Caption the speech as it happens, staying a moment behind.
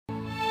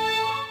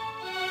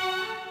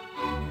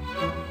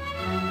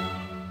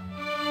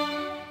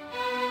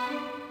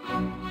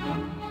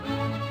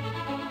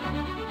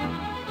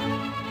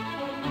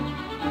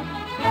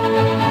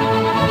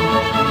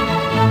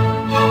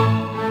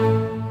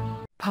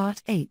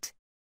Part 8.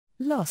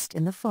 Lost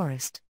in the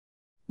Forest.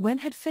 When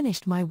had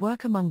finished my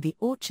work among the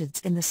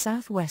orchards in the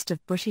southwest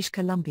of British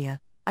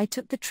Columbia, I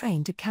took the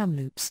train to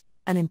Kamloops,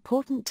 an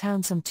important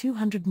town some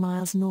 200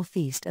 miles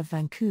northeast of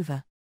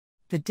Vancouver.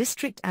 The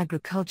district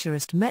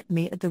agriculturist met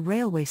me at the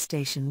railway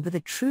station with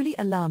a truly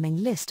alarming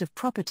list of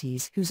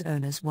properties whose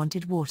owners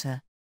wanted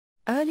water.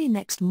 Early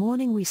next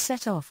morning we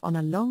set off on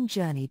a long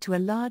journey to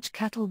a large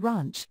cattle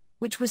ranch,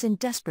 which was in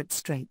desperate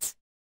straits.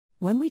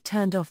 When we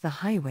turned off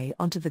the highway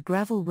onto the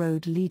gravel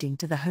road leading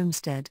to the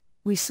homestead,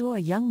 we saw a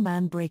young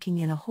man breaking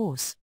in a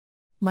horse.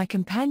 My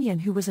companion,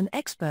 who was an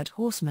expert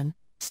horseman,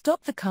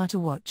 stopped the car to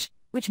watch,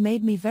 which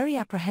made me very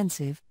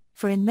apprehensive,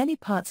 for in many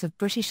parts of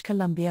British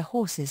Columbia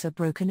horses are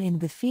broken in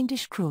with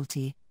fiendish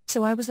cruelty,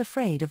 so I was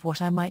afraid of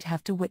what I might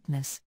have to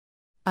witness.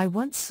 I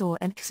once saw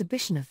an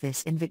exhibition of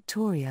this in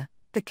Victoria,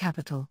 the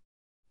capital.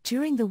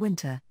 During the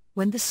winter,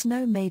 when the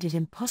snow made it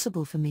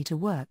impossible for me to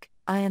work,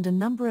 I and a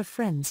number of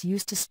friends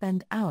used to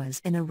spend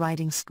hours in a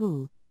riding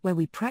school, where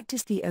we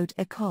practiced the haute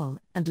école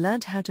and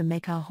learnt how to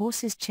make our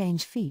horses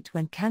change feet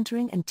when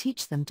cantering and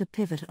teach them to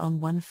pivot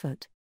on one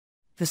foot.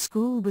 The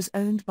school was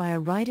owned by a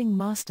riding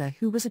master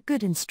who was a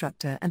good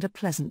instructor and a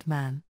pleasant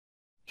man.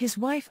 His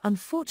wife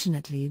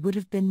unfortunately would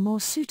have been more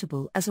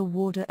suitable as a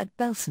warder at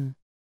Belsen.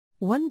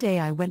 One day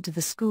I went to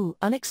the school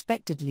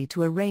unexpectedly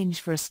to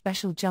arrange for a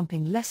special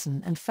jumping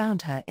lesson and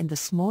found her in the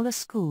smaller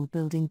school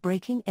building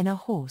breaking in a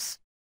horse.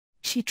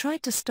 She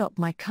tried to stop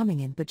my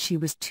coming in, but she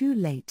was too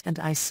late and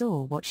I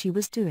saw what she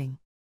was doing.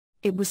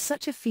 It was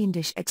such a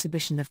fiendish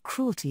exhibition of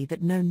cruelty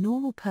that no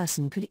normal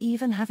person could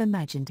even have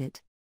imagined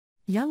it.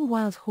 Young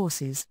wild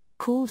horses,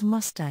 called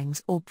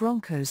mustangs or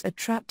broncos, are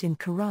trapped in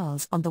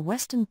corrals on the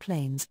western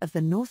plains of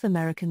the North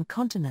American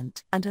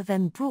continent and are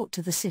then brought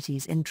to the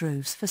cities in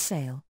droves for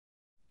sale.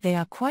 They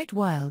are quite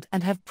wild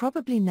and have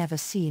probably never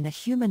seen a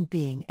human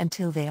being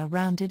until they are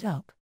rounded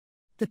up.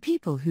 The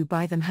people who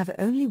buy them have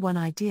only one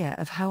idea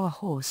of how a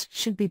horse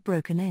should be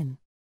broken in.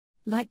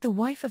 Like the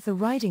wife of the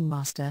riding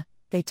master,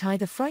 they tie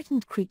the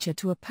frightened creature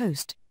to a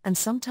post, and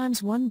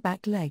sometimes one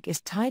back leg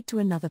is tied to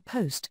another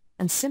post,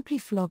 and simply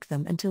flog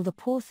them until the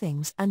poor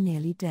things are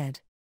nearly dead.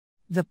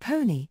 The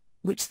pony,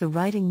 which the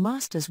riding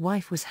master's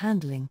wife was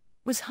handling,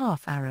 was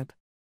half Arab.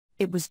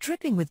 It was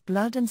dripping with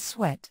blood and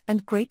sweat,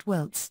 and great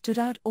welts stood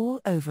out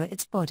all over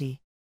its body.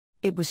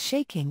 It was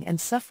shaking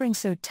and suffering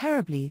so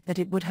terribly that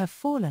it would have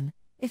fallen,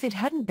 if it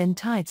hadn't been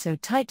tied so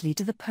tightly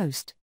to the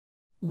post.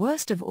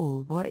 Worst of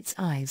all were its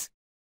eyes.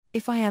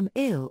 If I am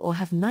ill or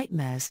have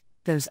nightmares,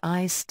 those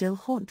eyes still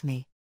haunt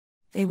me.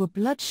 They were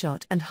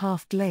bloodshot and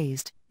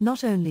half-glazed,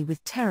 not only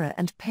with terror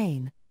and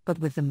pain, but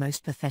with the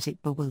most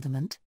pathetic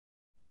bewilderment.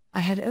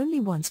 I had only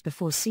once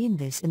before seen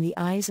this in the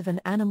eyes of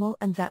an animal,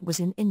 and that was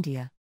in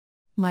India.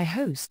 My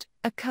host,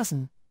 a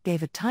cousin,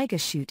 gave a tiger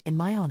shoot in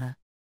my honor.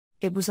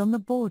 It was on the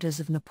borders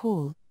of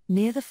Nepal,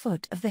 near the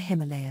foot of the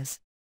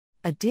Himalayas.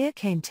 A deer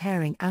came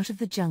tearing out of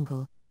the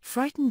jungle,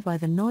 frightened by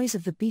the noise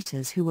of the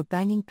beaters who were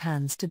banging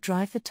pans to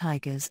drive the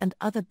tigers and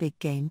other big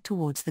game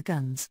towards the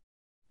guns.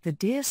 The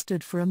deer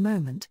stood for a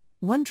moment,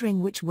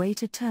 wondering which way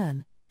to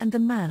turn, and the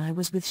man I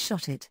was with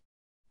shot it.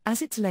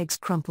 As its legs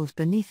crumpled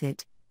beneath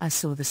it, I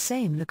saw the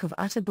same look of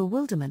utter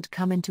bewilderment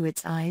come into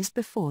its eyes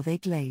before they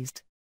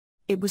glazed.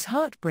 It was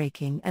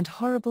heartbreaking and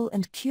horrible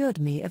and cured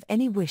me of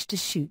any wish to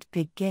shoot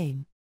big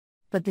game.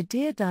 But the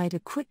deer died a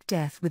quick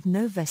death with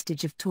no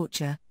vestige of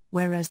torture,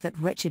 whereas that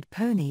wretched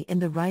pony in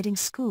the riding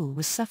school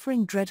was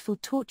suffering dreadful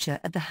torture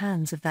at the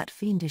hands of that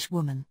fiendish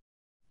woman.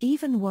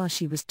 Even while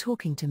she was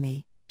talking to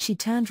me, she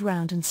turned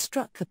round and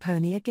struck the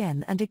pony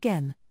again and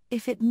again,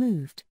 if it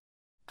moved.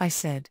 I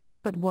said,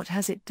 "But what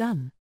has it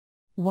done?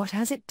 What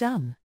has it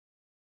done?"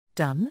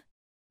 "Done?"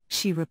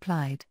 she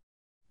replied.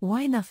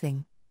 "Why,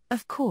 nothing,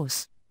 of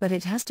course, but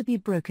it has to be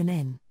broken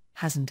in,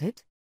 hasn't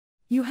it?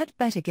 You had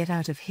better get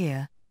out of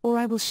here, or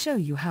I will show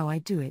you how I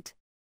do it."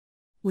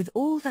 With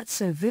all that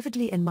so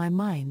vividly in my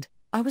mind,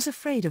 I was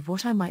afraid of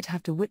what I might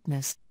have to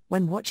witness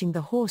when watching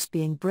the horse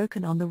being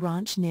broken on the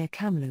ranch near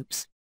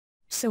Kamloops.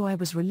 So I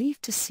was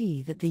relieved to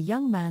see that the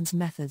young man's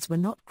methods were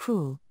not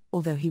cruel,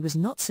 although he was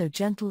not so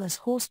gentle as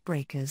horse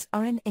breakers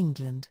are in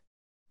England.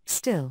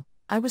 Still,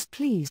 I was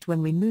pleased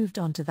when we moved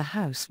on to the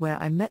house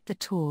where I met the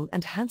tall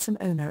and handsome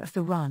owner of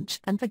the ranch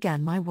and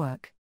began my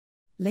work.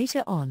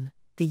 Later on,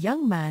 the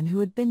young man who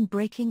had been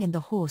breaking in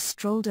the horse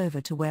strolled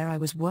over to where I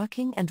was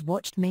working and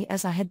watched me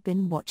as I had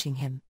been watching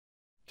him.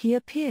 He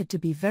appeared to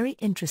be very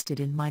interested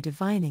in my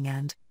divining,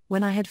 and,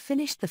 when I had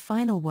finished the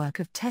final work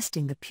of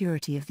testing the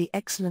purity of the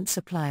excellent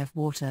supply of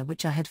water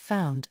which I had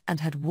found and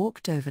had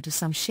walked over to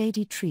some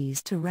shady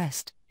trees to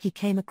rest, he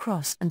came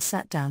across and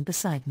sat down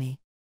beside me.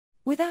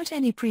 Without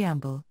any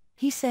preamble,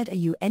 he said, "Are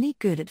you any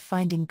good at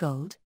finding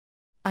gold?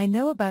 I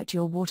know about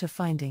your water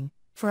finding,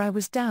 for I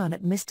was down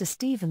at Mr.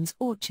 Stevens'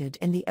 orchard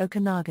in the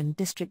Okanagan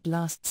district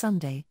last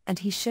Sunday, and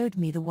he showed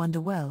me the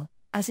wonder well,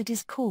 as it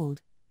is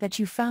called, that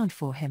you found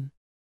for him.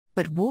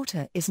 But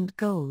water isn't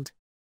gold.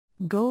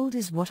 Gold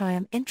is what I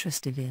am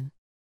interested in.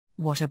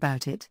 What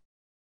about it?"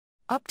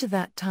 Up to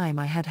that time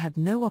I had had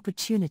no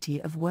opportunity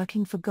of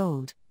working for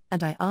gold,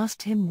 and I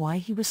asked him why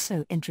he was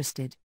so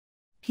interested.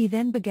 He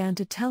then began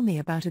to tell me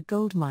about a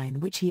gold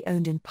mine which he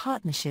owned in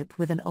partnership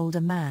with an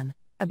older man,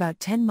 about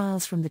 10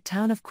 miles from the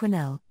town of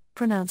Quesnel,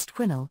 pronounced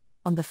Quinel,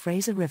 on the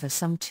Fraser River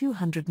some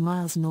 200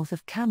 miles north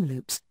of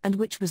Kamloops, and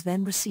which was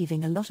then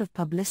receiving a lot of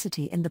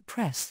publicity in the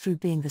press through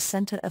being the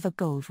center of a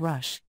gold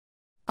rush.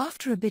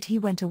 After a bit he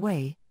went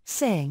away,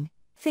 saying,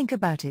 "Think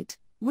about it,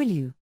 will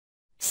you?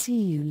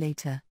 See you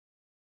later."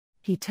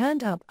 He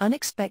turned up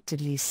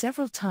unexpectedly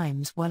several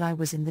times while I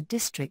was in the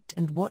district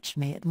and watched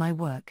me at my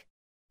work.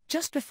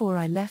 Just before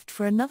I left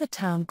for another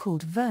town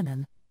called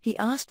Vernon, he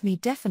asked me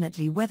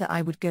definitely whether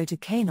I would go to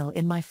Quesnel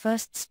in my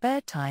first spare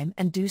time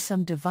and do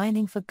some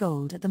divining for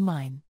gold at the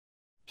mine.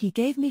 He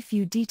gave me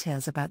few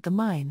details about the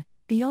mine,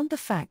 beyond the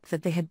fact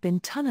that they had been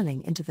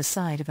tunneling into the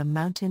side of a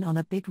mountain on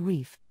a big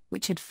reef,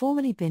 which had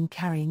formerly been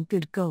carrying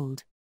good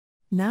gold.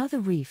 Now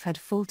the reef had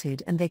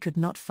faulted and they could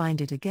not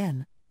find it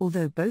again,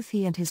 although both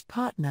he and his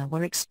partner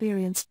were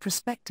experienced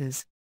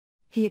prospectors.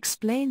 He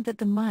explained that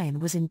the mine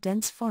was in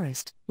dense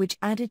forest, which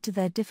added to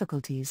their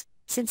difficulties,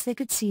 since they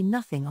could see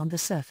nothing on the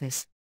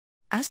surface.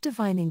 As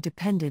divining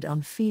depended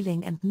on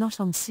feeling and not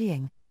on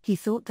seeing, he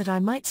thought that I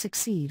might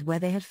succeed where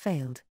they had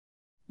failed.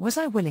 Was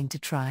I willing to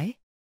try?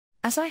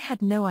 As I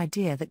had no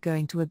idea that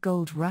going to a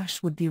gold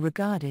rush would be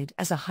regarded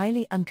as a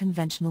highly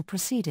unconventional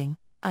proceeding,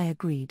 I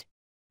agreed.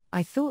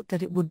 I thought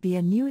that it would be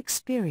a new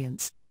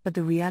experience, but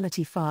the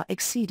reality far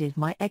exceeded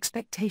my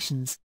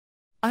expectations.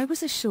 I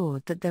was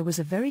assured that there was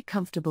a very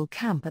comfortable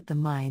camp at the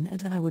mine and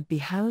that I would be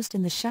housed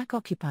in the shack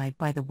occupied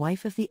by the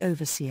wife of the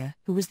overseer,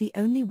 who was the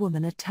only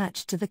woman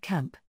attached to the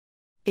camp.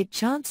 It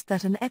chanced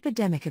that an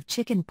epidemic of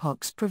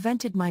chickenpox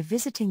prevented my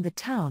visiting the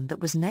town that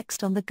was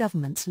next on the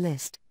government's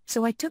list,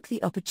 so I took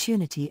the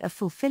opportunity of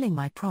fulfilling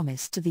my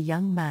promise to the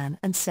young man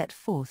and set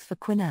forth for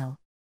Quesnel.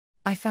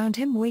 I found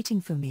him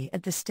waiting for me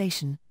at the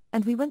station,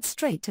 and we went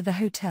straight to the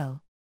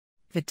hotel.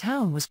 The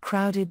town was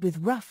crowded with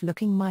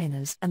rough-looking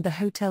miners and the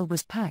hotel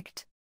was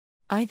packed.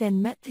 I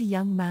then met the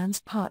young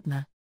man's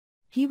partner.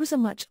 He was a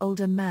much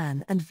older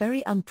man and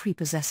very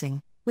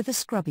unprepossessing, with a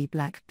scrubby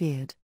black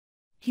beard.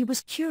 He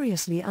was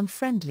curiously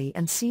unfriendly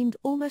and seemed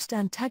almost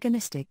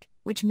antagonistic,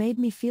 which made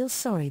me feel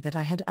sorry that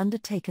I had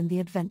undertaken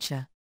the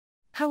adventure.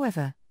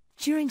 However,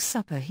 during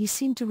supper he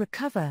seemed to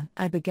recover.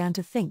 I began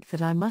to think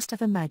that I must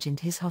have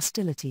imagined his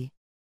hostility.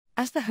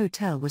 As the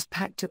hotel was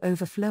packed to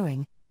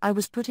overflowing, I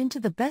was put into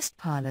the best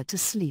parlor to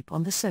sleep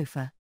on the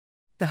sofa.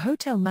 The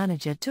hotel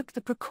manager took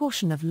the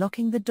precaution of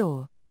locking the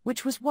door,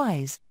 which was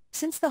wise,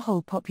 since the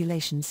whole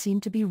population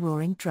seemed to be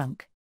roaring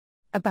drunk.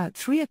 About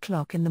 3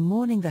 o'clock in the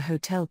morning the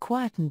hotel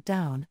quietened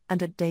down,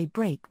 and at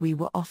daybreak we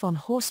were off on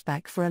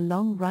horseback for a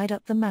long ride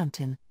up the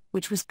mountain,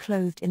 which was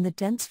clothed in the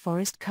dense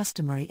forest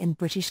customary in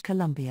British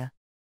Columbia.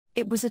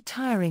 It was a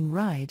tiring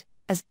ride,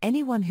 as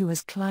anyone who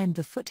has climbed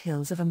the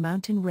foothills of a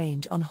mountain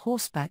range on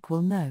horseback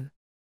will know.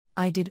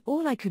 I did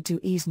all I could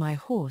to ease my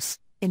horse,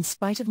 in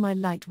spite of my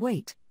light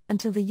weight,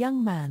 until the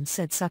young man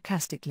said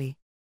sarcastically,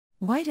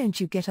 "Why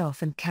don't you get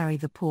off and carry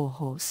the poor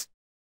horse?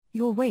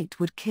 Your weight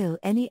would kill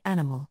any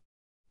animal."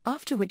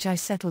 After which I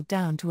settled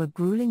down to a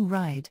grueling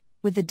ride,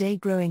 with the day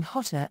growing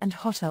hotter and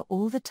hotter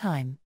all the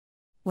time.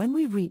 When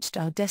we reached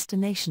our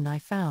destination I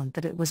found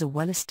that it was a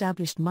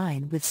well-established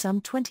mine with some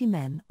 20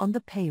 men on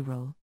the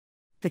payroll.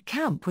 The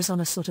camp was on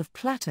a sort of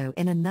plateau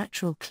in a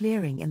natural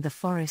clearing in the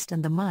forest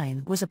and the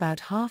mine was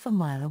about half a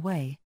mile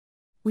away.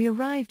 We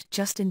arrived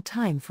just in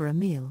time for a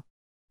meal.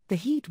 The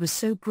heat was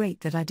so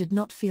great that I did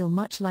not feel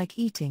much like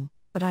eating,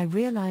 but I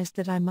realized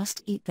that I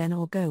must eat then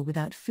or go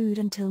without food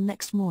until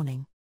next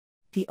morning.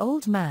 The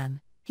old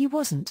man, he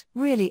wasn't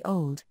really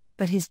old,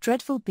 but his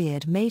dreadful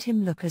beard made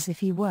him look as if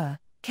he were,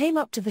 came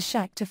up to the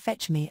shack to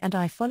fetch me and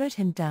I followed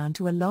him down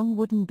to a long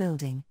wooden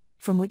building,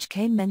 from which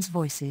came men's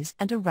voices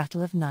and a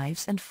rattle of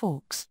knives and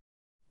forks.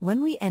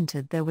 When we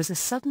entered there was a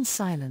sudden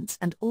silence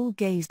and all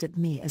gazed at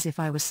me as if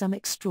I was some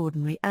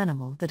extraordinary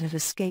animal that had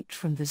escaped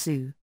from the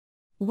zoo.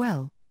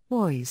 "Well,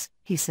 boys,"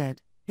 he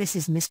said, "this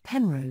is Miss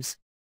Penrose."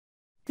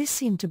 This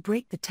seemed to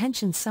break the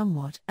tension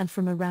somewhat and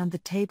from around the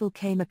table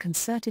came a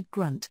concerted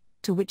grunt,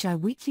 to which I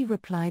weakly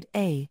replied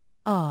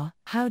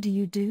how do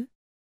you do?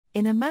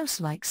 In a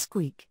mouse-like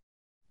squeak.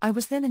 I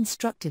was then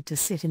instructed to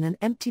sit in an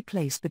empty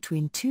place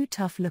between two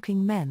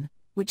tough-looking men,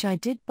 which I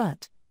did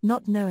but,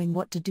 not knowing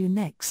what to do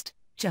next,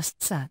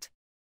 just sat.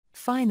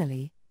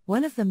 Finally,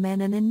 one of the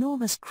men, an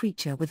enormous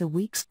creature with a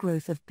week's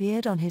growth of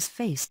beard on his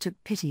face,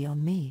 took pity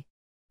on me.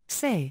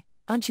 "Say,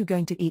 aren't you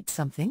going to eat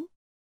something?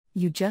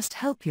 You just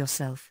help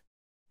yourself."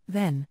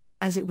 Then,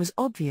 as it was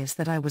obvious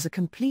that I was a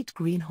complete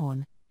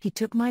greenhorn, he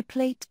took my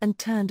plate and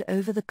turned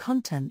over the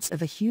contents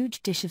of a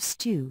huge dish of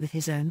stew with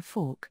his own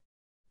fork.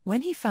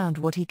 When he found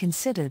what he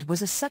considered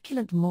was a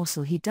succulent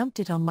morsel he dumped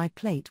it on my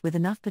plate with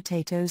enough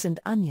potatoes and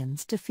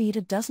onions to feed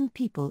a dozen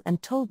people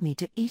and told me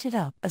to eat it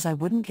up as I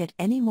wouldn't get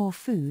any more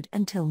food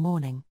until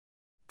morning.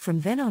 From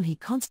then on he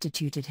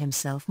constituted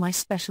himself my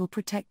special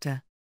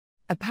protector.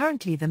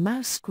 Apparently the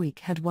mouse squeak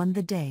had won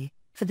the day,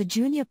 for the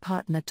junior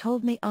partner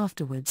told me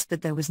afterwards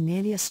that there was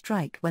nearly a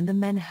strike when the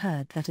men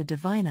heard that a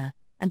diviner,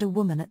 and a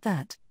woman at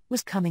that,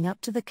 was coming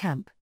up to the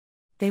camp.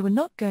 They were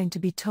not going to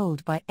be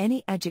told by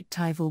any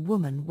adjectival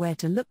woman where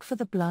to look for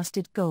the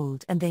blasted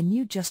gold, and they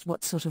knew just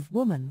what sort of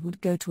woman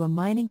would go to a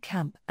mining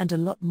camp, and a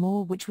lot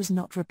more which was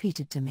not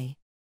repeated to me.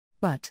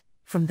 But,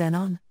 from then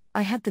on,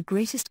 I had the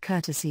greatest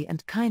courtesy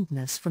and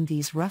kindness from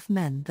these rough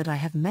men that I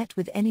have met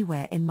with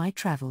anywhere in my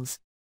travels.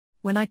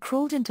 When I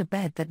crawled into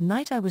bed that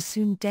night I was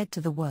soon dead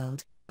to the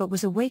world, but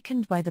was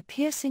awakened by the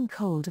piercing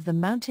cold of the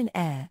mountain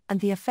air and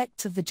the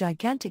effects of the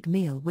gigantic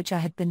meal which I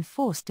had been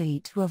forced to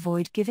eat to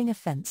avoid giving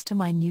offense to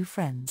my new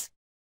friends.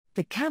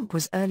 The camp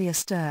was early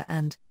astir,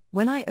 and,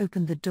 when I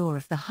opened the door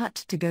of the hut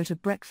to go to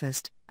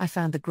breakfast, I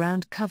found the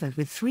ground covered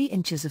with 3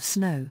 inches of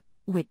snow,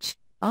 which,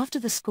 after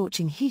the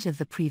scorching heat of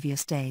the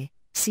previous day,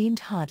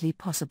 seemed hardly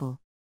possible.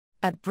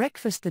 At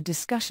breakfast the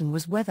discussion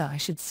was whether I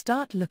should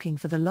start looking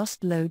for the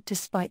lost load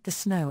despite the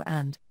snow,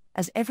 and,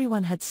 as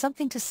everyone had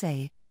something to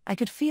say, I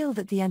could feel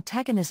that the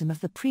antagonism of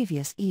the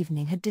previous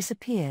evening had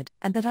disappeared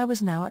and that I was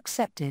now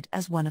accepted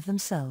as one of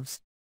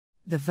themselves.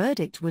 The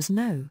verdict was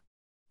no.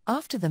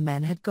 After the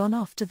men had gone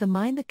off to the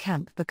mine the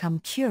camp became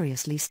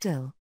curiously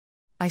still.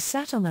 I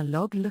sat on a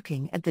log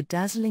looking at the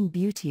dazzling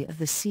beauty of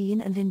the scene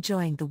and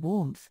enjoying the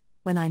warmth,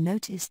 when I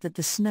noticed that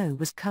the snow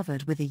was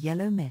covered with a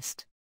yellow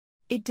mist.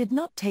 It did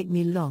not take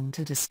me long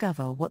to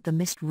discover what the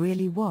mist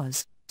really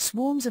was: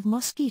 swarms of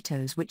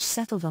mosquitoes which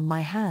settled on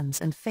my hands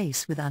and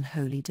face with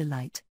unholy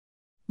delight.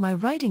 My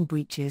riding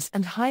breeches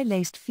and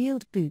high-laced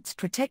field boots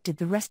protected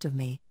the rest of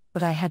me,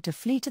 but I had to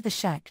flee to the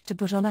shack to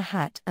put on a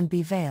hat and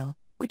veil,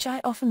 which I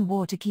often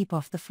wore to keep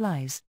off the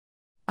flies.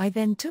 I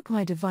then took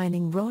my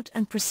divining rod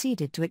and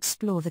proceeded to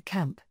explore the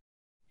camp.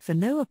 For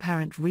no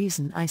apparent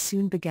reason I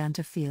soon began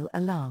to feel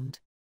alarmed.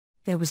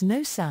 There was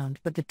no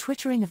sound but the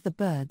twittering of the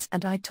birds,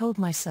 and I told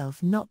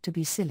myself not to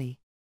be silly.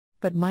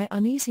 But my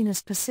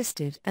uneasiness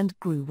persisted and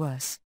grew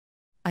worse.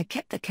 I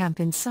kept the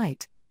camp in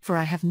sight, for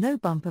I have no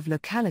bump of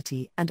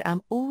locality and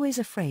am always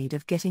afraid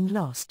of getting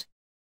lost.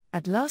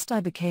 At last I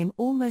became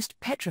almost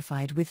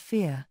petrified with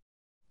fear.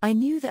 I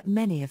knew that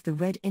many of the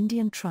Red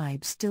Indian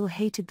tribes still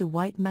hated the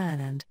white man,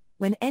 and,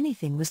 when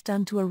anything was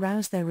done to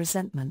arouse their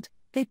resentment,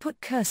 they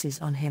put curses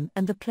on him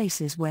and the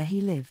places where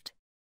he lived.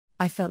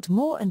 I felt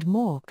more and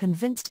more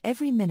convinced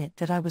every minute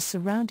that I was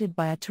surrounded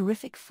by a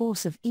terrific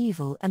force of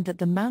evil and that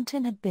the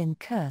mountain had been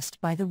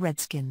cursed by the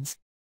Redskins.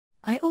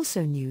 I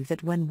also knew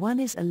that when one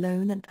is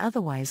alone and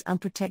otherwise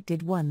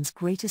unprotected, one's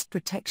greatest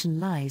protection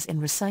lies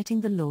in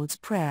reciting the Lord's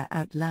Prayer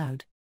out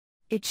loud.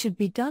 It should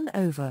be done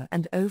over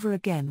and over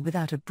again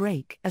without a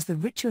break, as the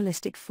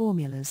ritualistic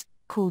formulas,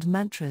 called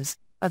mantras,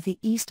 of the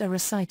East are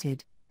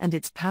recited, and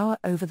its power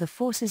over the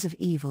forces of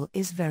evil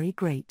is very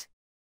great.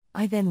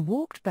 I then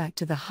walked back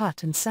to the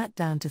hut and sat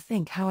down to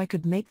think how I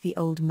could make the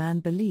old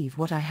man believe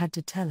what I had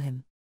to tell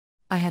him.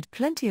 I had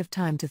plenty of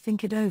time to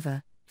think it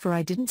over, for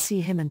I didn't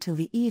see him until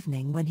the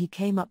evening, when he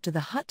came up to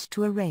the hut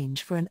to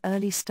arrange for an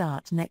early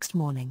start next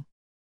morning.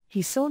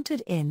 He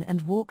sauntered in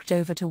and walked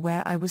over to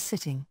where I was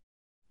sitting.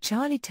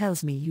 "Charlie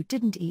tells me you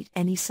didn't eat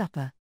any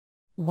supper.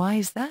 Why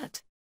is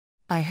that?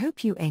 I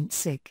hope you ain't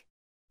sick.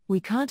 We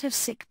can't have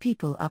sick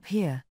people up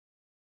here."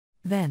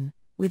 Then,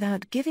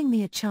 without giving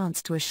me a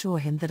chance to assure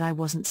him that I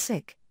wasn't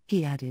sick,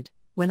 he added,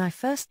 "When I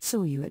first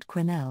saw you at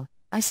Quesnel,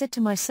 I said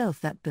to myself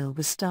that Bill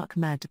was stark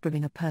mad to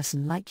bring a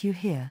person like you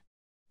here.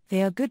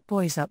 They are good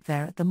boys up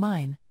there at the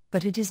mine,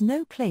 but it is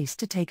no place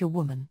to take a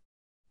woman.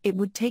 It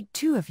would take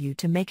 2 of you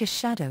to make a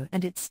shadow,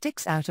 and it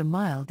sticks out a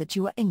mile that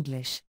you are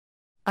English."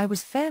 I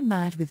was fair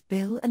mad with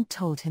Bill and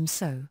told him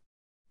so.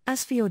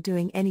 As for your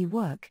doing any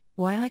work,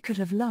 why, I could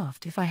have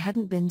laughed if I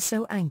hadn't been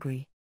so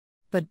angry.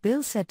 But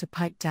Bill said to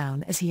pipe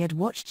down, as he had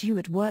watched you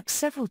at work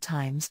several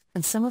times,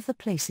 and some of the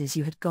places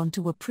you had gone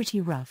to were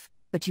pretty rough,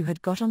 but you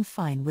had got on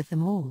fine with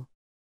them all.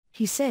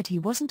 He said he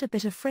wasn't a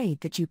bit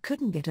afraid that you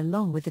couldn't get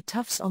along with the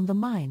toughs on the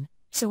mine,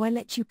 so I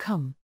let you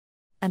come.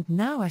 And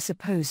now I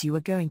suppose you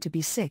are going to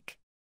be sick.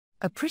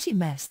 A pretty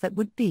mess that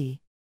would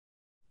be.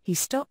 He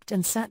stopped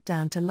and sat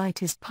down to light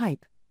his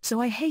pipe,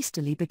 so I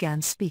hastily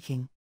began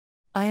speaking.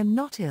 "I am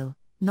not ill,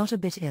 not a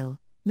bit ill,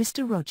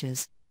 Mr.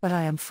 Rogers, but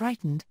I am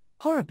frightened,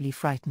 horribly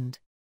frightened."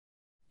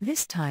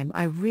 This time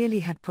I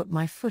really had put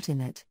my foot in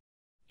it.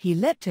 He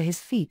leapt to his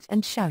feet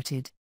and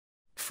shouted,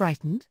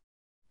 "Frightened?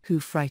 Who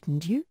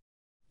frightened you?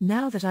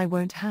 Now that I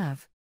won't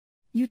have.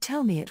 You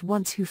tell me at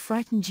once who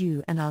frightened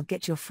you, and I'll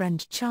get your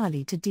friend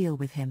Charlie to deal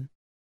with him.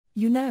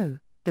 You know,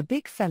 the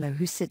big fellow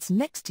who sits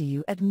next to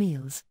you at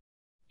meals.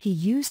 He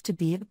used to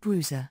be a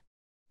bruiser.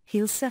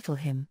 He'll settle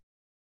him."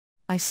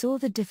 I saw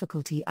the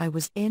difficulty I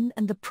was in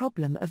and the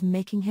problem of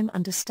making him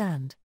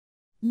understand.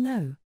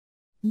 "No.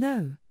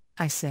 No,"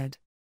 I said.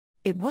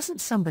 It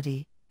wasn't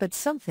somebody, but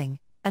something,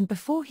 and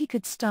before he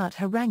could start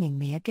haranguing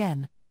me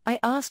again, I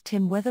asked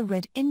him whether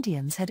Red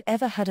Indians had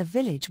ever had a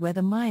village where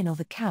the mine or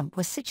the camp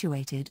was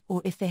situated,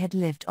 or if they had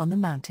lived on the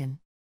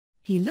mountain.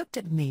 He looked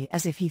at me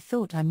as if he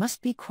thought I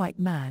must be quite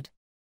mad.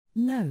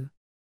 "No.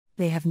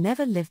 They have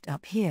never lived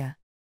up here.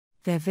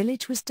 Their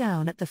village was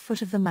down at the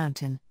foot of the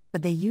mountain,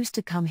 but they used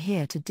to come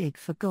here to dig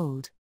for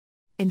gold.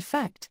 In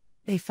fact,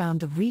 they found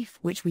the reef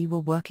which we were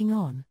working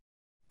on.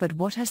 But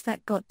what has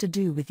that got to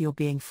do with your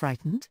being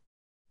frightened?"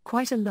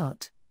 Quite a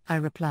lot, I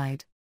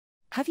replied.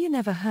 Have you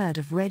never heard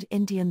of Red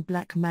Indian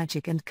black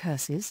magic and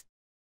curses?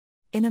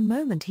 In a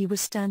moment he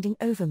was standing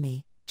over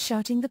me,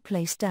 shouting the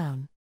place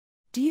down.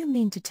 Do you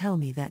mean to tell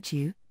me that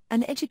you,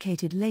 an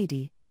educated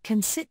lady,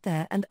 can sit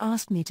there and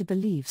ask me to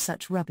believe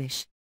such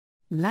rubbish?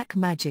 Black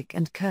magic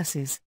and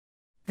curses.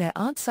 There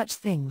aren't such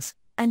things,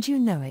 and you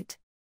know it.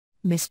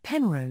 Miss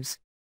Penrose.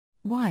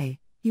 Why,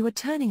 you are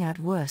turning out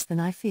worse than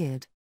I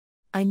feared.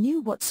 I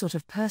knew what sort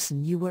of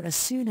person you were as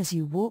soon as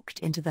you walked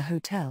into the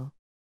hotel.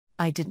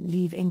 I didn't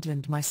leave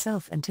England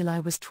myself until I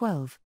was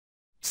 12.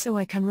 So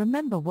I can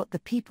remember what the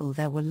people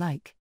there were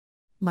like.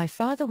 My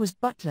father was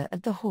butler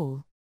at the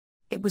Hall.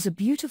 It was a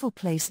beautiful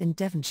place in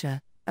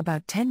Devonshire,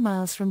 about 10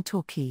 miles from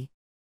Torquay.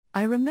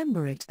 I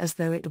remember it as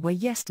though it were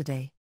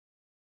yesterday.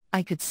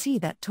 I could see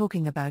that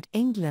talking about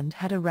England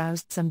had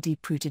aroused some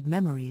deep-rooted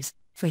memories,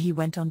 for he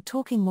went on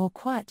talking more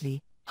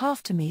quietly,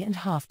 half to me and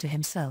half to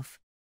himself.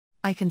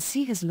 I can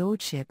see his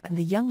lordship and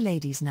the young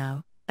ladies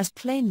now, as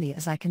plainly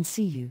as I can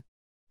see you.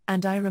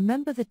 And I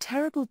remember the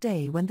terrible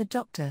day when the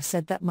doctor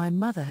said that my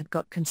mother had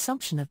got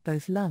consumption of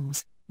both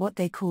lungs, what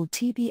they call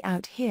TB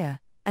out here,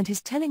 and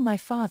his telling my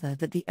father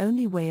that the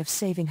only way of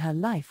saving her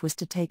life was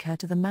to take her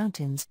to the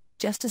mountains,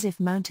 just as if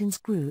mountains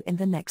grew in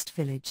the next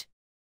village.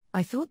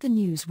 I thought the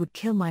news would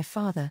kill my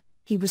father,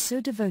 he was so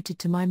devoted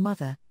to my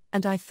mother,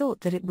 and I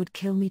thought that it would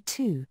kill me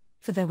too,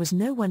 for there was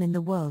no one in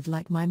the world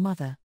like my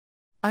mother.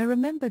 I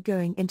remember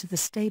going into the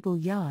stable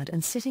yard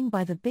and sitting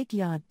by the big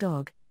yard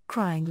dog,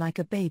 crying like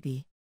a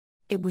baby.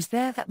 It was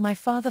there that my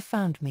father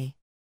found me.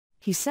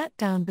 He sat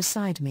down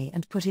beside me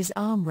and put his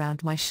arm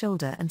round my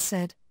shoulder and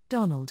said,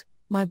 "Donald,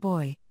 my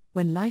boy,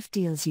 when life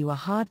deals you a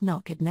hard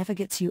knock it never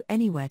gets you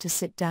anywhere to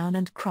sit down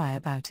and cry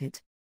about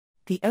it.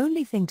 The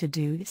only thing to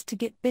do is to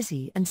get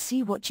busy and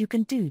see what you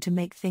can do to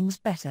make things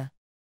better."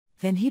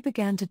 Then he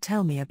began to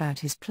tell me about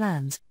his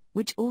plans,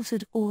 which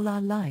altered all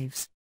our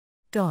lives.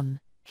 "Don,"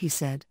 he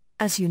said,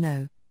 "as you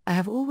know, I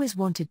have always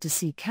wanted to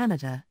see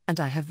Canada, and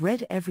I have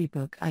read every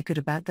book I could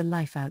about the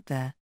life out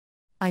there.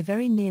 I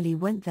very nearly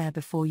went there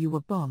before you were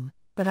born,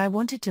 but I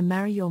wanted to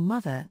marry your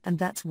mother and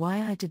that's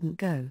why I didn't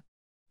go.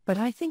 But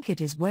I think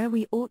it is where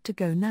we ought to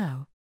go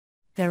now.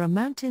 There are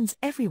mountains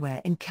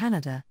everywhere in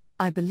Canada,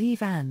 I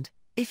believe, and,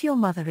 if your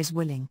mother is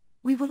willing,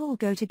 we will all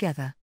go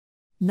together.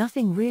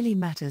 Nothing really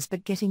matters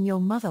but getting your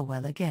mother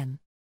well again."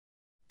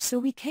 So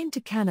we came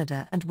to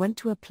Canada and went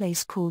to a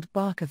place called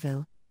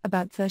Barkerville,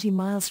 about 30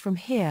 miles from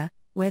here,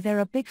 where there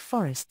are big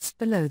forests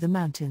below the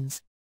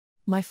mountains.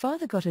 My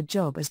father got a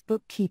job as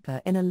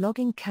bookkeeper in a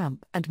logging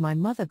camp and my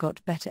mother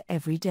got better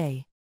every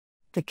day.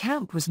 The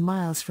camp was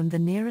miles from the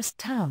nearest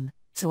town,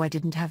 so I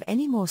didn't have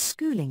any more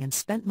schooling and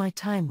spent my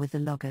time with the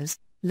loggers,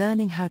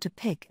 learning how to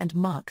pick and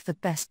mark the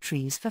best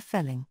trees for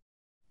felling.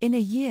 In a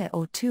year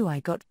or two I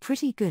got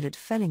pretty good at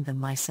felling them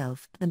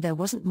myself, and there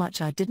wasn't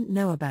much I didn't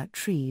know about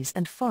trees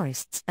and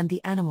forests and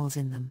the animals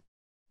in them.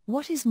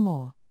 What is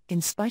more,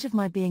 in spite of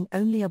my being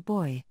only a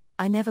boy,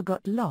 I never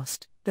got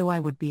lost, though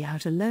I would be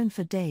out alone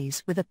for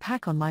days with a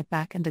pack on my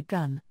back and a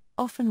gun,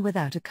 often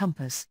without a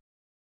compass.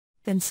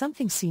 Then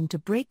something seemed to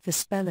break the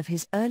spell of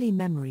his early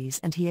memories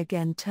and he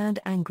again turned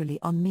angrily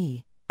on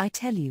me. "I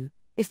tell you,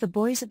 if the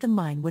boys at the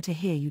mine were to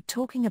hear you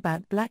talking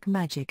about black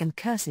magic and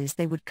curses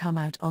they would come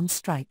out on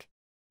strike.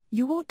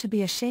 You ought to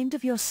be ashamed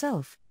of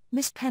yourself,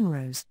 Miss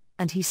Penrose,"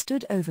 and he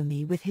stood over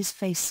me with his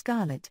face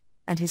scarlet,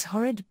 and his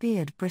horrid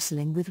beard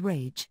bristling with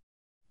rage.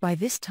 By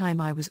this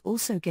time I was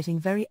also getting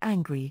very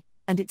angry,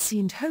 and it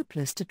seemed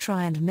hopeless to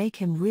try and make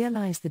him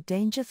realize the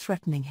danger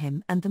threatening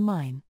him and the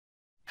mine.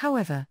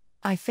 However,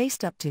 I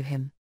faced up to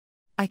him.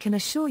 "I can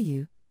assure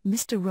you,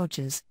 Mr.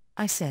 Rogers,"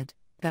 I said,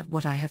 "that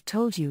what I have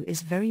told you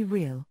is very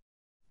real.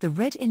 The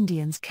Red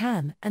Indians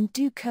can and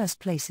do curse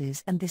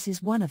places and this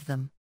is one of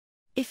them.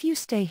 If you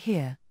stay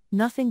here,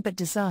 nothing but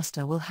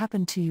disaster will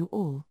happen to you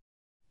all.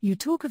 You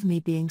talk of me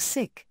being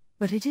sick,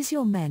 but it is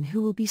your men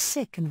who will be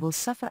sick and will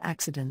suffer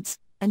accidents,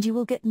 and you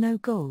will get no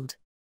gold.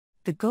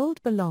 The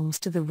gold belongs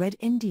to the Red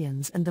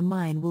Indians and the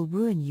mine will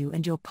ruin you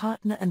and your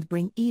partner and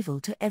bring evil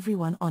to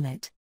everyone on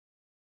it."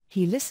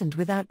 He listened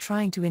without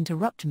trying to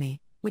interrupt me,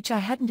 which I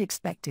hadn't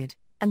expected,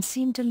 and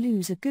seemed to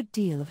lose a good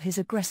deal of his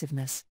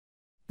aggressiveness.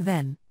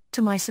 Then,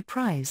 to my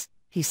surprise,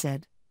 he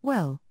said,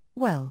 well,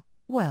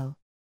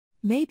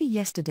 maybe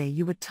yesterday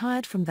you were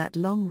tired from that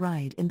long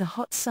ride in the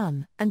hot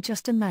sun and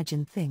just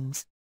imagined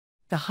things.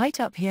 The height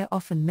up here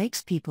often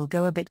makes people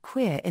go a bit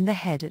queer in the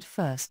head at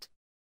first."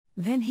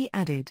 Then he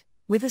added,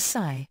 with a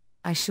sigh,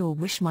 "I sure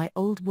wish my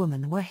old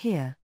woman were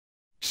here.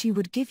 She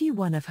would give you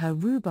one of her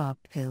rhubarb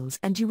pills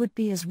and you would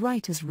be as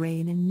right as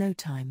rain in no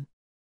time.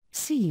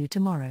 See you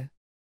tomorrow."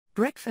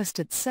 Breakfast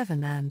at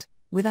 7 and,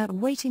 without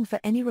waiting for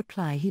any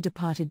reply he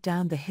departed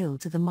down the hill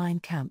to the mine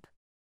camp.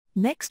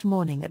 Next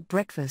morning at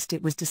breakfast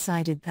it was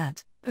decided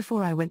that,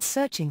 before I went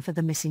searching for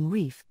the missing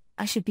reef,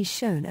 I should be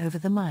shown over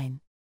the mine.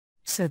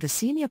 So the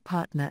senior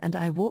partner and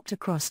I walked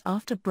across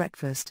after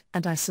breakfast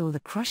and I saw the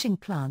crushing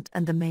plant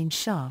and the main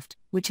shaft,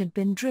 which had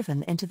been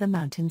driven into the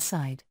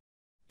mountainside.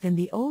 Then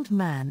the old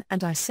man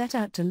and I set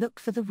out to look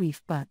for the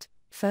reef but,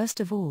 first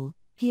of all,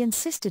 He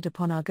insisted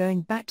upon our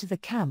going back to the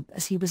camp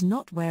as he was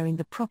not wearing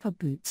the proper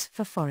boots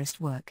for forest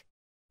work.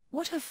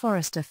 What a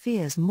forester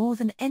fears more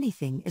than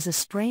anything is a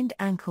sprained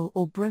ankle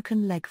or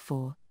broken leg,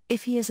 for,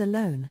 if he is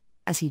alone,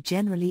 as he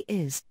generally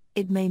is,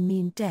 it may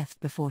mean death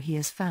before he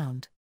is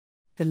found.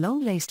 The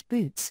long-laced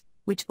boots,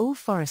 which all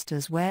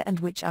foresters wear and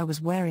which I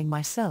was wearing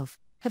myself,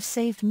 have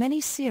saved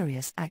many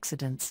serious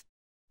accidents.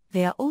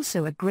 They are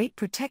also a great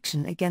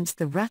protection against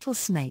the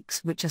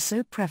rattlesnakes which are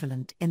so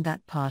prevalent in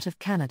that part of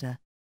Canada.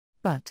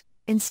 But,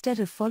 instead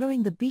of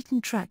following the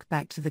beaten track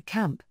back to the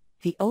camp,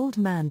 the old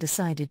man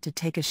decided to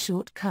take a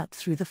short cut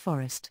through the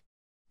forest.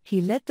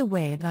 He led the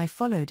way and I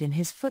followed in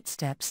his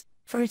footsteps,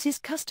 for it is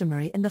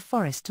customary in the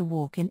forest to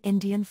walk in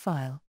Indian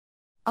file.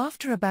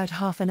 After about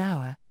half an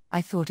hour,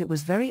 I thought it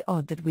was very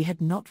odd that we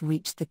had not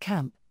reached the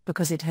camp,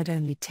 because it had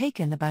only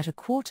taken about a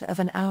quarter of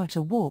an hour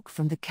to walk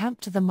from the camp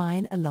to the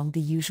mine along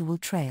the usual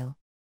trail.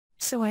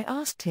 So I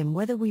asked him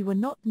whether we were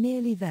not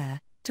nearly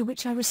there, to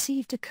which I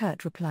received a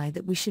curt reply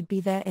that we should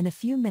be there in a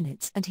few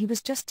minutes and he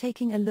was just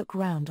taking a look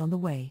round on the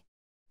way.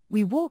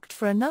 We walked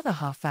for another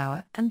half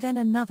hour and then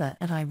another,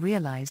 and I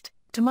realized,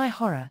 to my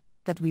horror,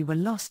 that we were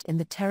lost in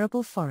the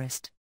terrible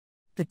forest.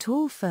 The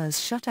tall firs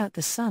shut out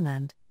the sun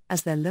and,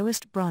 as their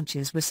lowest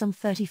branches were some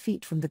 30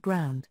 feet from the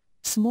ground,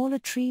 smaller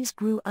trees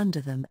grew under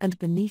them and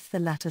beneath the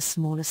latter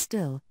smaller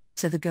still,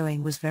 so the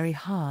going was very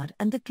hard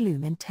and the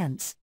gloom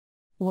intense.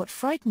 What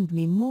frightened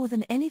me more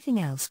than anything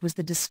else was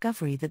the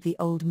discovery that the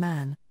old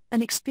man,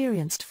 an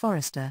experienced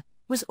forester,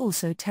 was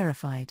also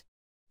terrified.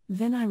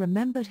 Then I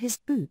remembered his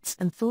boots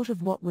and thought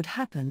of what would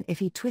happen if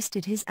he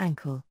twisted his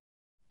ankle.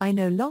 I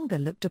no longer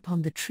looked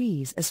upon the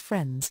trees as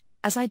friends,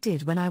 as I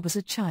did when I was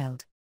a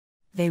child.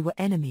 They were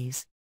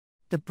enemies.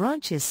 The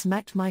branches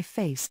smacked my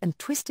face and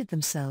twisted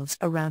themselves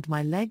around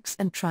my legs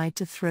and tried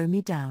to throw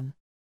me down.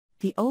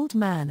 The old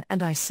man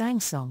and I sang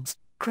songs,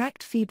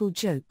 cracked feeble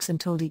jokes and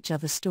told each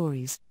other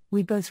stories.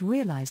 We both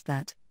realized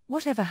that,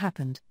 whatever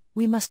happened,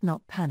 we must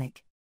not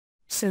panic.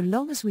 So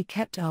long as we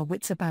kept our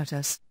wits about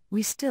us,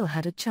 we still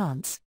had a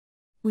chance.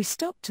 We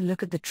stopped to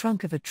look at the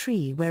trunk of a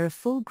tree where a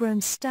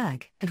full-grown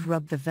stag had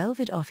rubbed the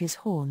velvet off his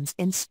horns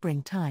in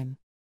springtime.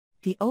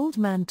 The old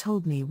man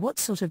told me what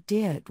sort of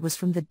deer it was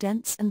from the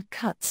dents and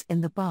cuts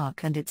in the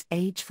bark and its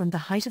age from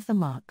the height of the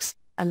marks,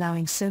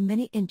 allowing so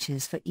many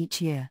inches for each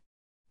year.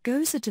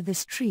 Closer to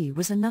this tree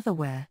was another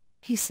where,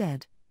 he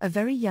said, a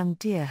very young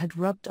deer had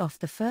rubbed off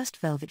the first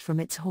velvet from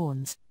its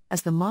horns,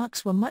 as the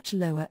marks were much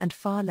lower and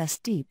far less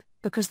deep,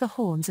 because the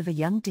horns of a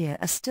young deer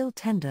are still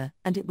tender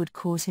and it would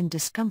cause him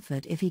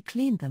discomfort if he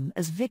cleaned them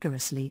as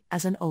vigorously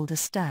as an older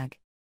stag.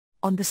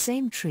 On the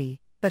same tree,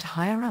 but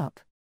higher up,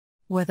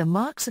 were the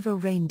marks of a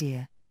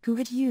reindeer, who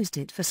had used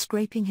it for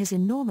scraping his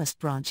enormous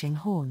branching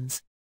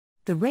horns.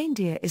 The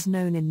reindeer is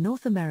known in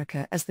North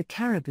America as the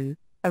caribou,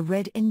 a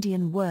Red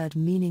Indian word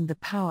meaning the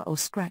power or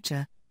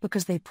scratcher,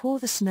 because they pour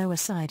the snow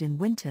aside in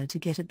winter to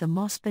get at the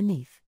moss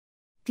beneath.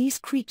 These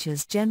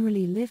creatures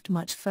generally lived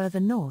much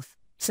further north,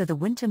 so the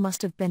winter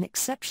must have been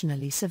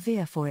exceptionally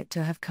severe for it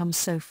to have come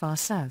so far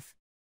south.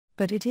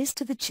 But it is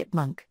to the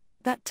chipmunk,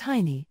 that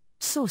tiny,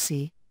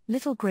 saucy,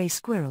 little gray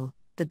squirrel,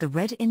 that the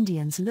Red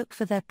Indians look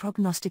for their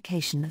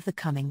prognostication of the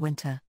coming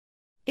winter.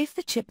 If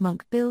the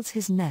chipmunk builds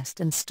his nest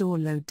and store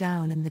low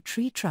down in the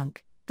tree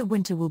trunk, the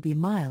winter will be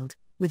mild,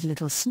 with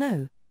little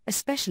snow,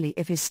 especially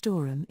if his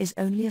storeroom is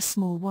only a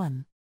small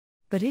one.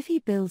 But if he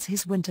builds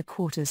his winter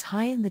quarters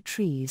high in the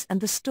trees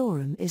and the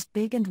storeroom is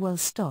big and well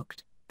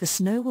stocked, the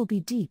snow will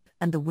be deep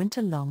and the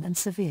winter long and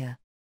severe.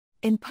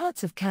 In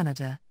parts of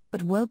Canada,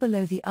 but well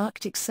below the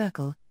Arctic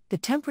Circle, the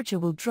temperature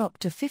will drop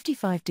to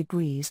 55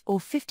 degrees or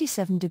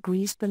 57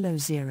 degrees below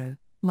zero,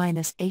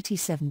 minus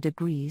 87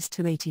 degrees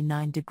to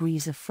 89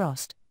 degrees of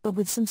frost, but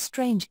with some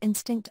strange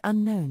instinct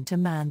unknown to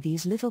man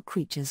these little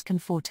creatures can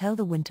foretell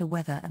the winter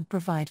weather and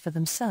provide for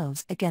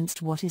themselves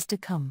against what is to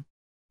come.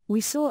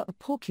 We saw a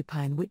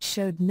porcupine which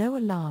showed no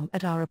alarm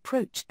at our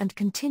approach and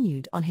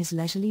continued on his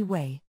leisurely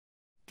way.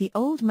 The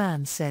old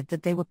man said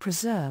that they were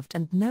preserved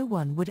and no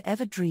one would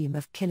ever dream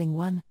of killing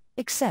one,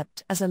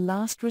 except as a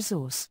last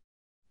resource.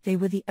 They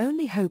were the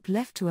only hope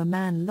left to a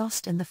man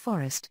lost in the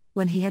forest,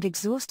 when he had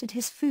exhausted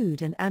his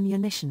food and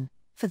ammunition,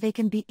 for they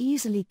can be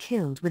easily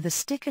killed with a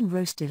stick and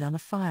roasted on a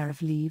fire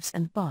of leaves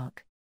and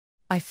bark.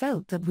 I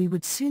felt that we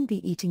would soon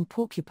be eating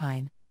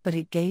porcupine, but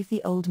it gave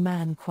the old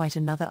man quite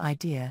another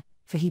idea,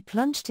 for he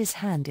plunged his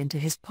hand into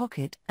his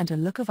pocket and a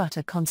look of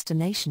utter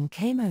consternation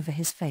came over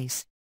his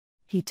face.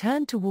 He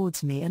turned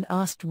towards me and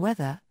asked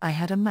whether I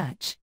had a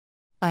match.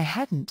 I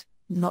hadn't,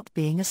 not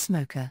being a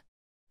smoker.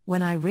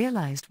 When I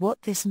realized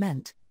what this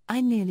meant, I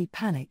nearly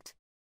panicked.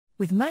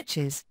 With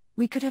matches,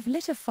 we could have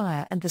lit a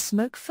fire and the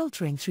smoke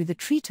filtering through the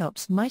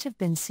treetops might have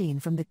been seen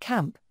from the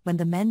camp when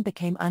the men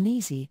became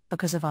uneasy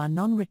because of our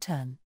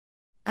non-return.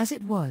 As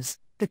it was,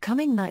 the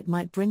coming night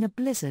might bring a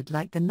blizzard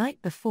like the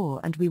night before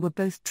and we were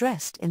both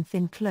dressed in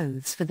thin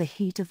clothes for the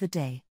heat of the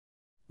day.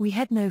 We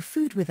had no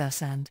food with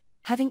us and,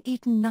 having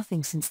eaten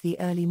nothing since the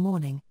early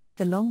morning,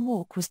 the long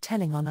walk was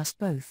telling on us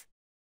both.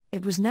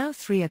 It was now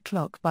 3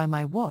 o'clock by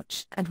my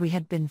watch and we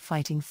had been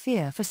fighting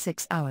fear for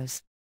 6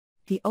 hours.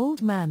 The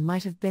old man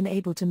might have been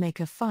able to make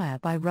a fire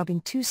by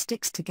rubbing two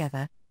sticks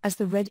together, as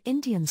the Red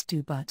Indians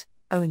do, but,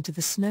 owing to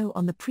the snow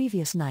on the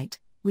previous night,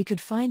 we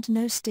could find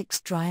no sticks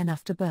dry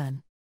enough to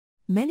burn.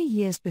 Many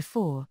years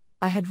before,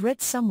 I had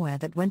read somewhere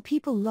that when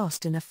people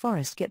lost in a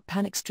forest get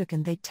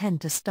panic-stricken, they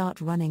tend to start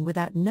running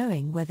without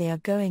knowing where they are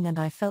going, and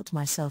I felt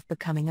myself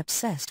becoming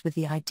obsessed with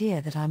the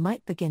idea that I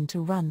might begin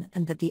to run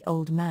and that the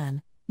old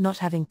man, not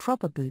having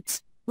proper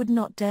boots, would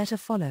not dare to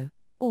follow,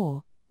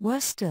 or,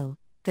 worse still,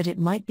 that it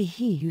might be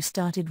he who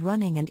started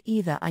running and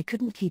either I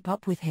couldn't keep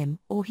up with him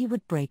or he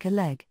would break a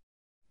leg.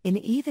 In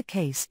either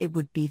case it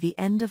would be the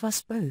end of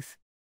us both.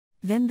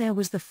 Then there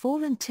was the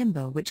fallen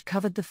timber which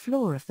covered the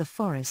floor of the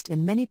forest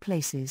in many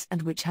places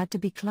and which had to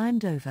be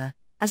climbed over,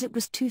 as it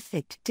was too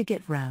thick to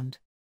get round.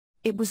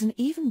 It was an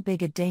even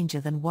bigger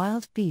danger than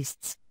wild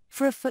beasts,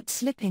 for a foot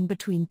slipping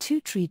between two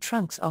tree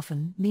trunks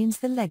often means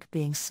the leg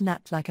being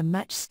snapped like a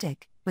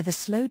matchstick, with a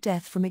slow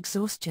death from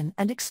exhaustion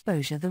and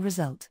exposure the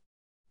result.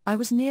 I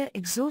was near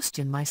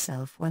exhaustion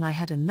myself when I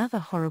had another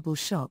horrible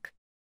shock.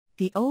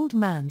 The old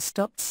man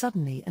stopped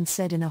suddenly and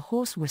said in a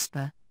hoarse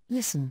whisper,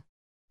 "Listen.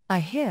 I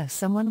hear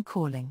someone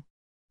calling."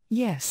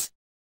 Yes.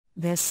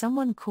 There's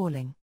someone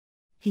calling.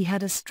 He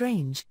had a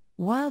strange,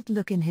 wild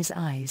look in his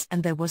eyes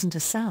and there wasn't a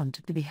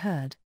sound to be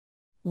heard.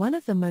 One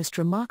of the most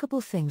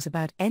remarkable things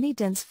about any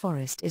dense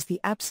forest is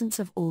the absence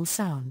of all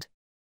sound.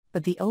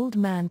 But the old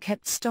man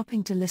kept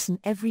stopping to listen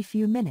every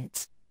few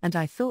minutes, and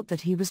I thought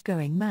that he was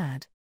going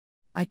mad.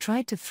 I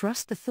tried to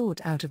thrust the thought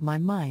out of my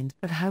mind,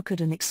 but how could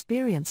an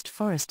experienced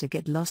forester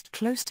get lost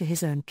close to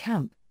his own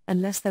camp,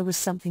 unless there was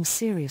something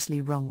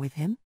seriously wrong with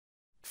him?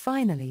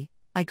 Finally,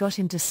 I got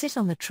him to sit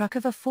on the trunk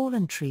of a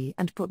fallen tree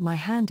and put my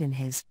hand in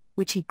his,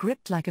 which he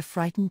gripped like a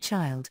frightened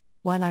child,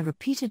 while I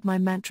repeated my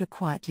mantra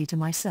quietly to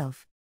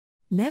myself.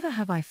 Never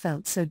have I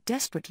felt so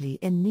desperately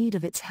in need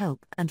of its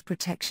help and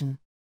protection.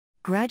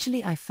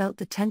 Gradually I felt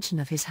the tension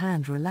of his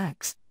hand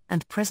relax,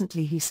 and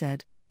presently he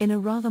said, in a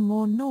rather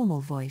more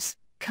normal voice,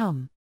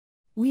 "Come.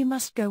 We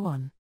must go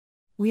on.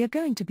 We are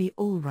going to be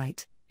all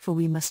right, for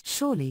we must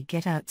surely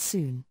get out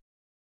soon."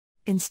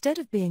 Instead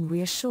of being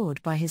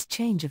reassured by his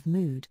change of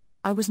mood,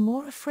 I was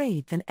more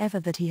afraid than ever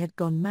that he had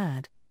gone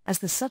mad, as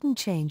the sudden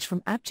change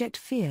from abject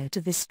fear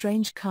to this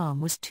strange calm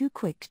was too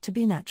quick to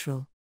be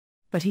natural.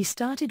 But he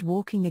started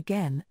walking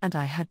again and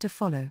I had to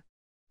follow.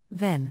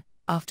 Then,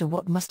 after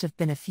what must have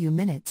been a few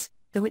minutes,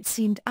 though it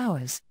seemed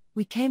hours,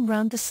 we came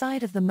round the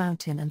side of the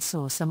mountain and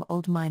saw some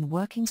old mine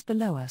workings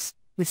below us,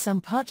 with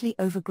some partly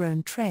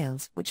overgrown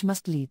trails which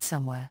must lead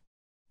somewhere.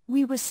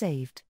 We were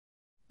saved.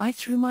 I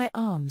threw my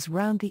arms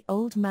round the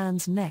old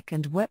man's neck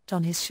and wept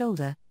on his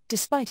shoulder,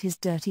 despite his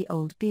dirty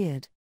old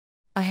beard.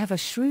 I have a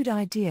shrewd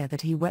idea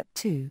that he wept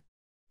too.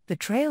 The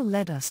trail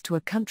led us to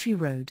a country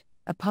road.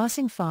 A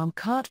passing farm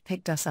cart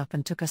picked us up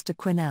and took us to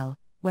Quesnel,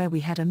 where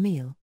we had a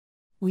meal.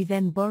 We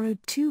then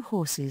borrowed 2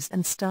 horses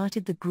and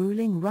started the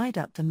grueling ride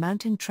up the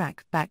mountain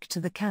track back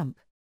to the camp.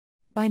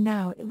 By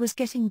now it was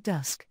getting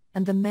dusk,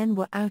 and the men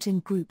were out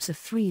in groups of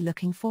 3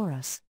 looking for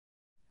us.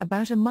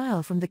 About a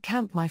mile from the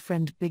camp my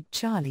friend Big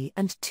Charlie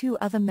and 2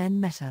 other men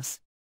met us.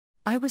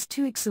 I was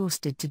too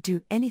exhausted to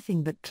do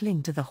anything but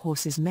cling to the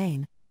horse's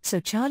mane, so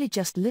Charlie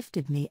just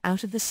lifted me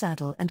out of the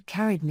saddle and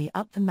carried me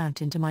up the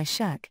mountain to my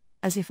shack,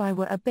 as if I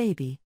were a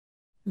baby.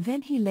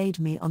 Then he laid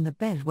me on the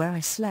bed where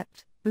I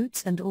slept,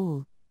 boots and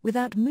all,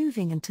 without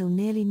moving until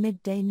nearly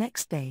midday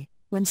next day,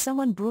 when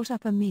someone brought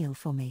up a meal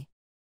for me.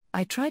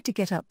 I tried to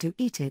get up to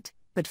eat it,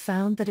 but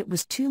found that it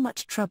was too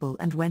much trouble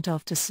and went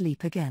off to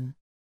sleep again.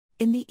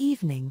 In the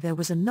evening there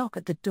was a knock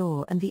at the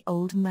door and the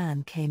old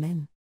man came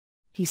in.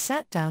 He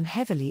sat down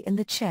heavily in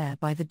the chair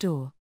by the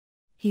door.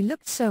 He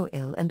looked so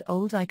ill and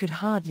old I could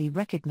hardly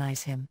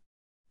recognize him.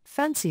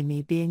 "Fancy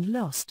me being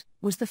lost,"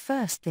 was the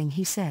first thing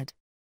he said.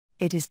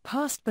 "It is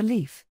past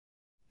belief.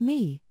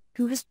 Me,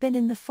 who has been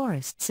in the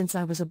forest since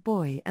I was a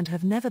boy and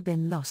have never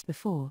been lost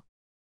before."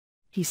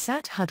 He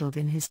sat huddled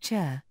in his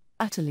chair,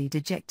 utterly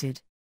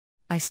dejected.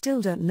 "I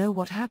still don't know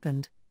what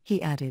happened,"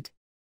 he added.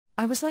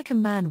 "I was like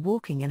a man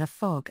walking in a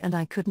fog and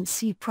I couldn't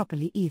see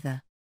properly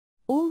either.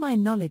 All my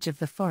knowledge of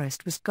the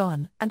forest was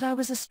gone and I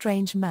was a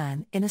strange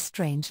man in a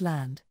strange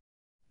land.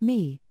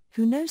 Me,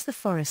 who knows the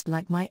forest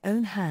like my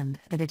own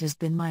hand, and it has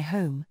been my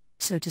home,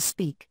 so to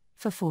speak,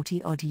 for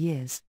 40-odd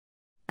years.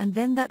 And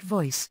then that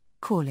voice,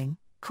 calling,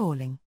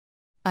 calling.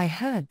 I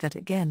heard that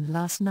again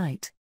last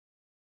night."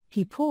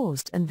 He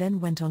paused and then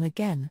went on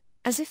again,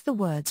 as if the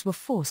words were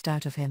forced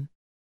out of him.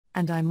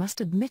 "And I must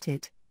admit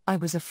it, I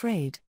was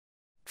afraid.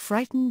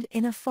 Frightened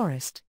in a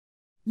forest.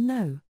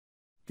 No.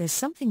 There's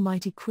something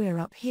mighty queer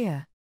up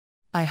here.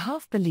 I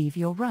half believe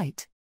you're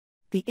right.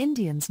 The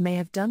Indians may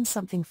have done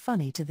something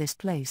funny to this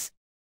place.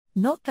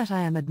 Not that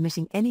I am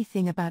admitting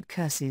anything about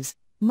curses,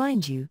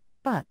 mind you,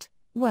 but,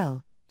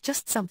 well,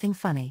 just something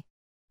funny.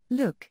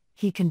 Look,"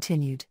 he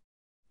continued.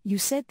 "You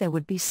said there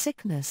would be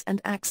sickness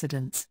and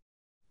accidents.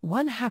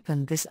 One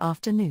happened this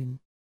afternoon.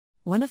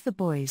 One of the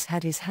boys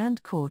had his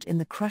hand caught in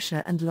the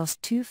crusher and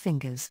lost 2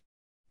 fingers.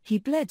 He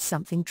bled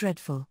something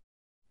dreadful.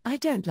 I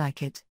don't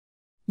like it.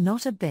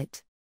 Not a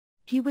bit."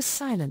 He was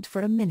silent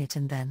for a minute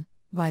and then,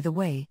 By the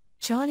way,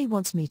 Charlie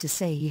wants me to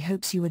say he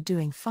hopes you are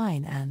doing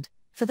fine and,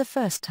 for the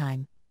first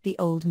time, the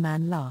old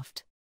man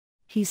laughed.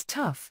 He's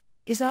tough,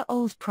 is our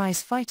old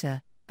prize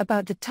fighter,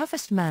 about the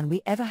toughest man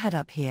we ever had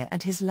up here,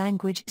 and his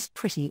language is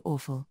pretty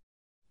awful.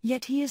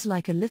 Yet he is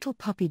like a little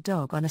puppy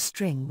dog on a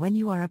string when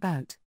you are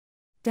about.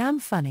 Damn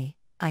funny,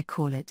 I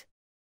call it.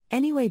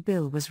 Anyway,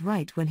 Bill was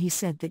right when he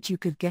said that you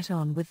could get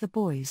on with the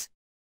boys.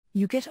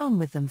 You get on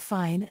with them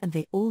fine and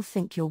they all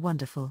think you're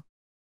wonderful.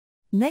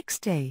 Next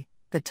day,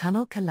 the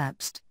tunnel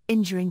collapsed,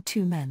 injuring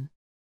 2 men.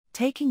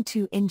 Taking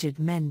 2 injured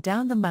men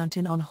down the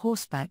mountain on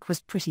horseback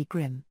was pretty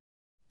grim.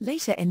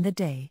 Later in the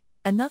day,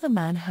 another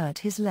man hurt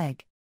his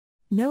leg.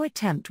 No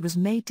attempt was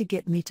made to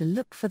get me to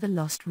look for the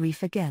lost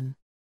reef again.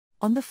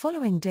 On the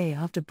following day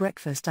after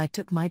breakfast I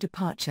took my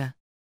departure.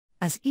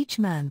 As each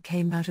man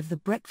came out of the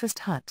breakfast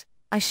hut,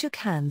 I shook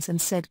hands and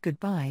said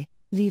goodbye,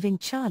 leaving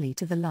Charlie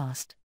to the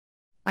last.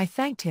 I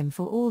thanked him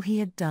for all he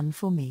had done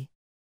for me.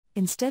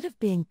 Instead of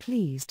being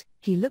pleased,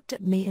 he looked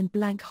at me in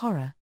blank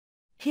horror.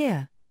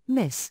 "Here,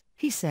 miss,"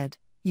 he said,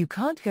 "you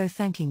can't go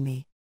thanking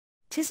me.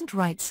 'Tisn't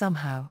right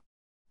somehow.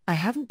 I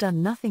haven't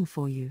done nothing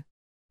for you.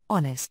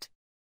 Honest."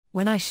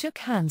 When I shook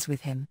hands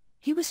with him,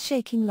 he was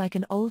shaking like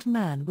an old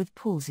man with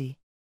palsy.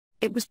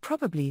 It was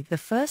probably the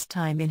first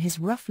time in his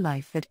rough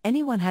life that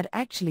anyone had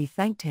actually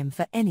thanked him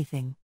for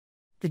anything.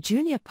 The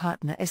junior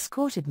partner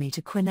escorted me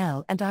to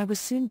Quesnel and I was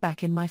soon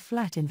back in my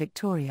flat in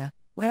Victoria,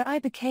 where I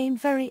became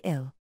very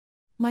ill.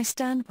 My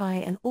standby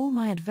and all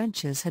my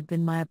adventures had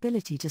been my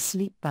ability to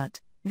sleep,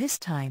 but, this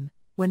time,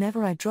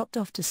 whenever I dropped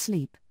off to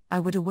sleep, I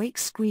would awake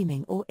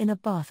screaming or in a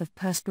bath of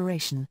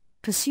perspiration,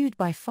 pursued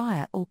by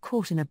fire or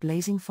caught in a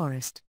blazing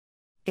forest.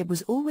 It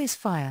was always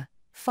fire,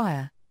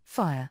 fire,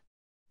 fire.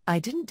 I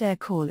didn't dare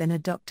call in a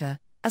doctor,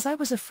 as I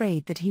was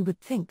afraid that he would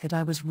think that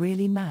I was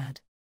really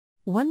mad.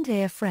 One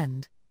day a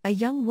friend, a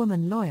young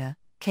woman lawyer,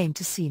 came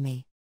to see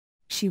me.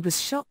 She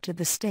was shocked at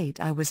the state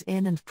I was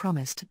in and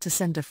promised to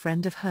send a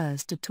friend of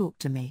hers to talk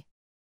to me.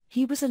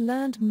 He was a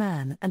learned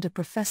man and a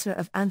professor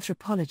of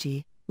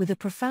anthropology, with a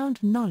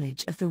profound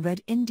knowledge of the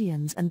Red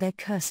Indians and their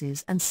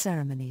curses and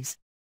ceremonies.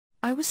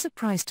 I was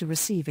surprised to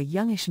receive a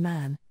youngish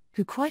man,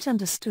 who quite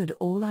understood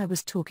all I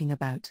was talking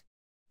about.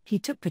 He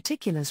took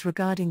particulars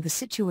regarding the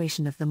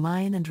situation of the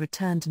mine and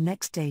returned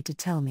next day to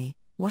tell me,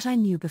 what I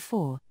knew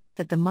before,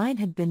 that the mine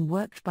had been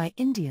worked by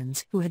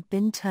Indians who had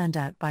been turned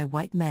out by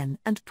white men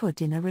and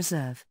put in a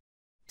reserve.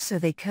 So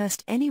they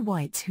cursed any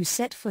whites who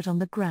set foot on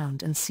the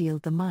ground and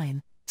sealed the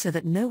mine, so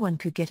that no one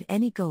could get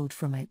any gold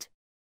from it.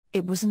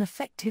 It was an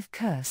effective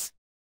curse.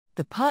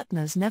 The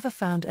partners never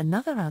found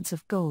another ounce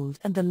of gold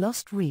and the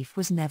lost reef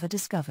was never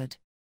discovered.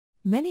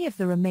 Many of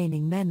the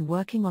remaining men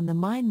working on the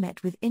mine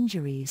met with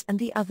injuries and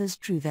the others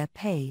drew their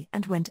pay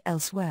and went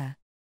elsewhere.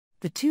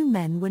 The 2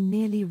 men were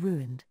nearly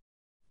ruined.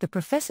 The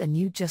professor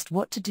knew just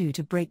what to do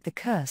to break the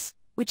curse,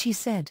 which he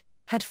said,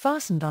 had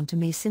fastened onto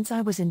me since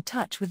I was in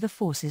touch with the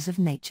forces of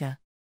nature.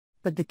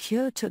 But the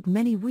cure took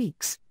many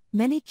weeks,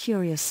 many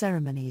curious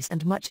ceremonies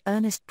and much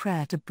earnest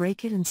prayer to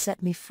break it and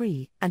set me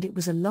free, and it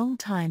was a long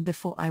time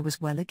before I was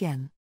well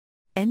again.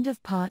 End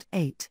of Part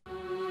 8.